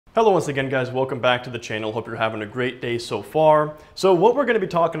Hello once again guys, welcome back to the channel. Hope you're having a great day so far. So what we're going to be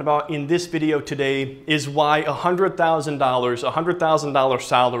talking about in this video today is why $100,000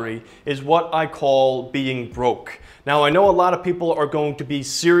 salary is what I call being broke. Now I know a lot of people are going to be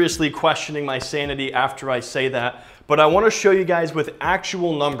seriously questioning my sanity after I say that, but I want to show you guys with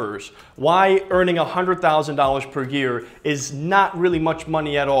actual numbers why earning $100,000 per year is not really much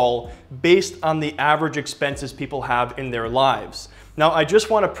money at all based on the average expenses people have in their lives. Now, I just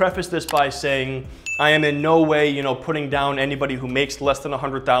want to preface this by saying I am in no way, putting down anybody who makes less than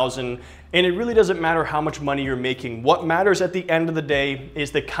 $100,000, and it really doesn't matter how much money you're making. What matters at the end of the day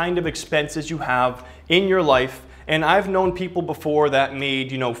is the kind of expenses you have in your life. And I've known people before that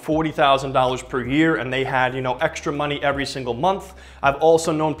made, $40,000 per year and they had, extra money every single month. I've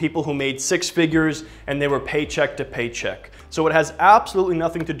also known people who made six figures and they were paycheck to paycheck. So it has absolutely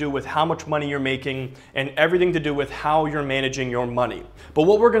nothing to do with how much money you're making and everything to do with how you're managing your money. But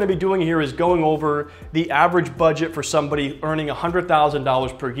what we're going to be doing here is going over the average budget for somebody earning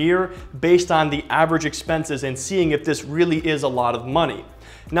 $100,000 per year based on the average expenses and seeing if this really is a lot of money.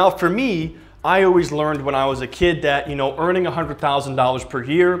 Now for me, I always learned when I was a kid that, earning $100,000 per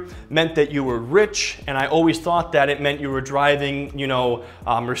year meant that you were rich, and I always thought that it meant you were driving,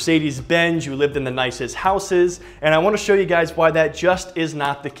 Mercedes-Benz, you lived in the nicest houses, and I want to show you guys why that just is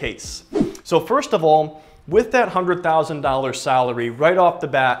not the case. So first of all, with that $100,000 salary, right off the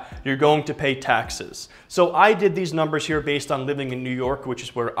bat, you're going to pay taxes. So I did these numbers here based on living in New York, which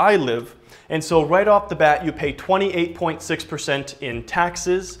is where I live. And so right off the bat, you pay 28.6% in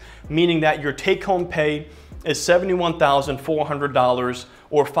taxes, meaning that your take-home pay is $71,400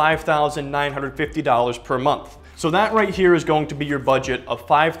 or $5,950 per month. So that right here is going to be your budget of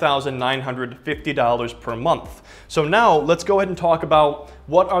 $5,950 per month. So now let's go ahead and talk about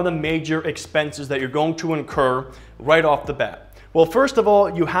what are the major expenses that you're going to incur right off the bat. Well, first of all,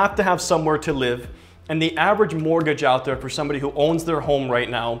 you have to have somewhere to live. And the average mortgage out there for somebody who owns their home right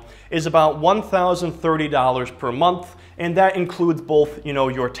now is about $1,030 per month. And that includes both,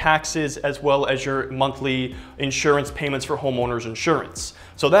 your taxes as well as your monthly insurance payments for homeowners insurance.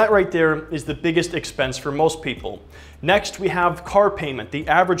 So that right there is the biggest expense for most people. Next, we have car payment. The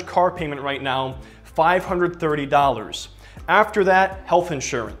average car payment right now, $530. After that, health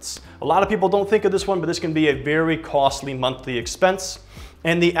insurance. A lot of people don't think of this one, but this can be a very costly monthly expense.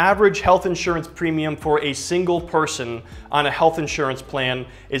 And the average health insurance premium for a single person on a health insurance plan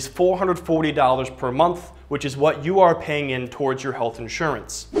is $440 per month, which is what you are paying in towards your health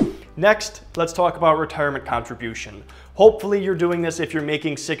insurance. Next, let's talk about retirement contribution. Hopefully you're doing this if you're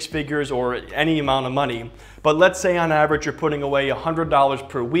making six figures or any amount of money, but let's say on average you're putting away $100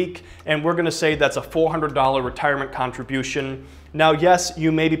 per week, and we're gonna say that's a $400 retirement contribution. Now, yes,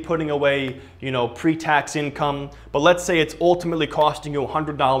 you may be putting away, pre-tax income, but let's say it's ultimately costing you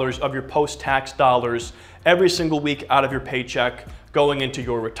 $100 of your post-tax dollars every single week out of your paycheck going into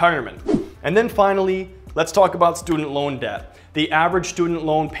your retirement. And then finally, let's talk about student loan debt. The average student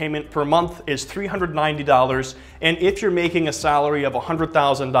loan payment per month is $390, and if you're making a salary of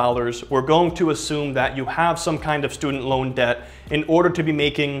 $100,000, we're going to assume that you have some kind of student loan debt in order to be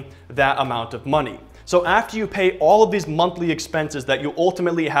making that amount of money. So after you pay all of these monthly expenses that you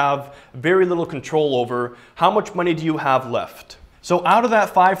ultimately have very little control over, how much money do you have left? So out of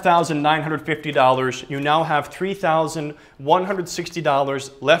that $5,950, you now have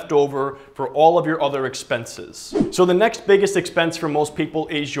 $3,160 left over for all of your other expenses. So the next biggest expense for most people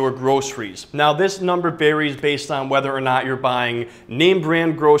is your groceries. Now this number varies based on whether or not you're buying name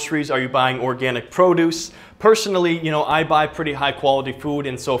brand groceries. Are you buying organic produce? Personally, I buy pretty high quality food,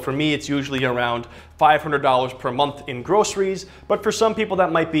 and so for me it's usually around $500 per month in groceries, but for some people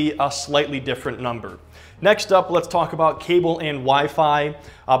that might be a slightly different number. Next up, let's talk about cable and Wi-Fi,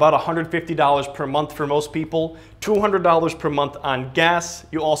 about $150 per month for most people, $200 per month on gas.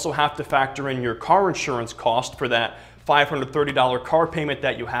 You also have to factor in your car insurance cost for that $530 car payment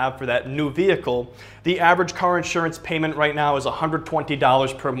that you have for that new vehicle. The average car insurance payment right now is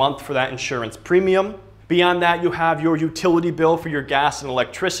 $120 per month for that insurance premium. Beyond that, you have your utility bill for your gas and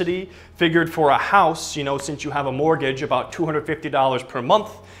electricity, figured for a house, since you have a mortgage, about $250 per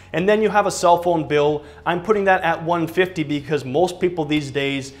month. And then you have a cell phone bill. I'm putting that at $150 because most people these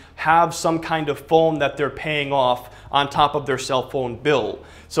days have some kind of phone that they're paying off on top of their cell phone bill.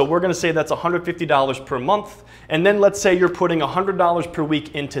 So we're gonna say that's $150 per month. And then let's say you're putting $100 per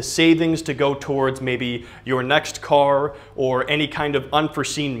week into savings to go towards maybe your next car or any kind of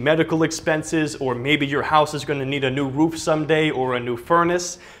unforeseen medical expenses, or maybe your house is gonna need a new roof someday or a new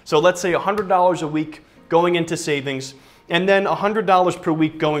furnace. So let's say $100 a week going into savings. and then $100 per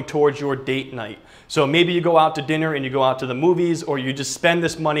week going towards your date night. So maybe you go out to dinner and you go out to the movies, or you just spend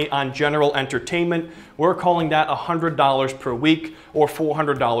this money on general entertainment. We're calling that $100 per week or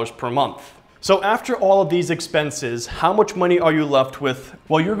 $400 per month. So after all of these expenses, how much money are you left with?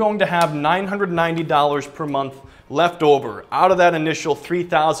 Well, you're going to have $990 per month left over out of that initial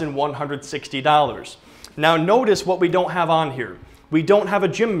 $3,160. Now notice what we don't have on here. We don't have a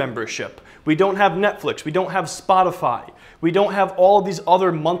gym membership. We don't have Netflix. We don't have Spotify. We don't have all of these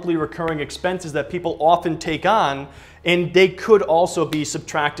other monthly recurring expenses that people often take on, and they could also be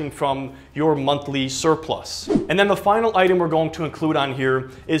subtracting from your monthly surplus. And then the final item we're going to include on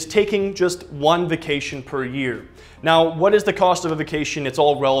here is taking just one vacation per year. Now, what is the cost of a vacation? It's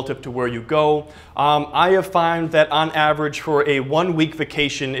all relative to where you go. I have found that on average for a 1 week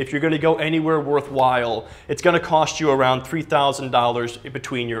vacation, if you're gonna go anywhere worthwhile, it's gonna cost you around $3,000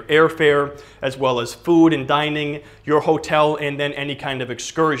 between your airfare, as well as food and dining, your hotel, and then any kind of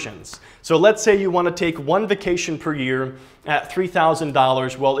excursions. So let's say you wanna take one vacation per year at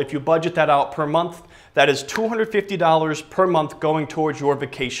 $3,000. Well, if you budget that out per month, that is $250 per month going towards your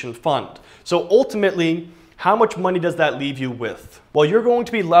vacation fund. So ultimately, how much money does that leave you with? Well, you're going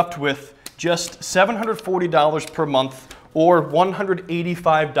to be left with just $740 per month or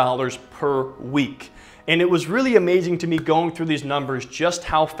 $185 per week. And it was really amazing to me going through these numbers just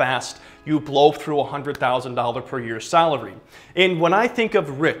how fast you blow through $100,000 per year salary. And when I think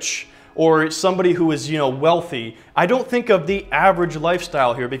of rich, or somebody who is, wealthy, I don't think of the average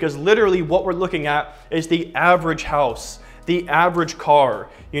lifestyle here, because literally what we're looking at is the average house, the average car.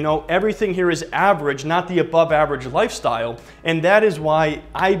 Everything here is average, not the above average lifestyle. And that is why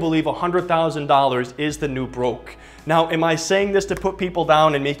I believe $100,000 is the new broke. Now, am I saying this to put people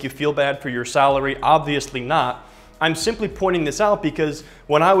down and make you feel bad for your salary? Obviously not. I'm simply pointing this out because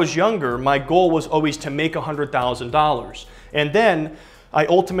when I was younger, my goal was always to make $100,000. And then I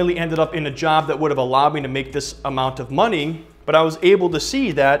ultimately ended up in a job that would have allowed me to make this amount of money, but I was able to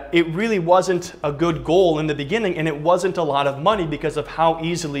see that it really wasn't a good goal in the beginning, and it wasn't a lot of money because of how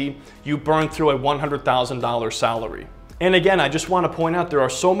easily you burn through a $100,000 salary. And again, I just want to point out there are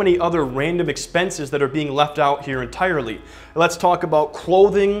so many other random expenses that are being left out here entirely. Let's talk about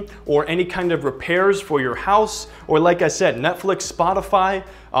clothing or any kind of repairs for your house, or like I said, Netflix, Spotify,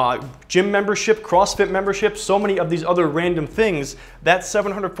 gym membership, CrossFit membership, so many of these other random things. That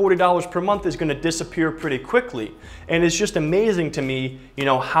 $740 per month is going to disappear pretty quickly. And it's just amazing to me,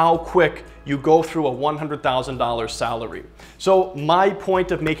 how quick you go through a $100,000 salary. So my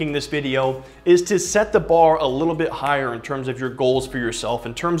point of making this video is to set the bar a little bit higher in terms of your goals for yourself,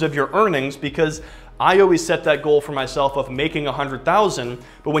 in terms of your earnings, because I always set that goal for myself of making $100,000,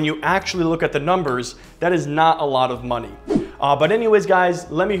 but when you actually look at the numbers, that is not a lot of money. But anyways, guys,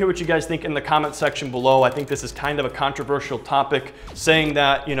 let me hear what you guys think in the comment section below. I think this is kind of a controversial topic, saying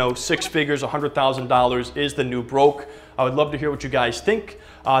that, six figures, $100,000 is the new broke. I would love to hear what you guys think.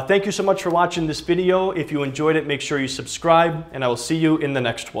 Thank you so much for watching this video. If you enjoyed it, make sure you subscribe, and I will see you in the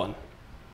next one.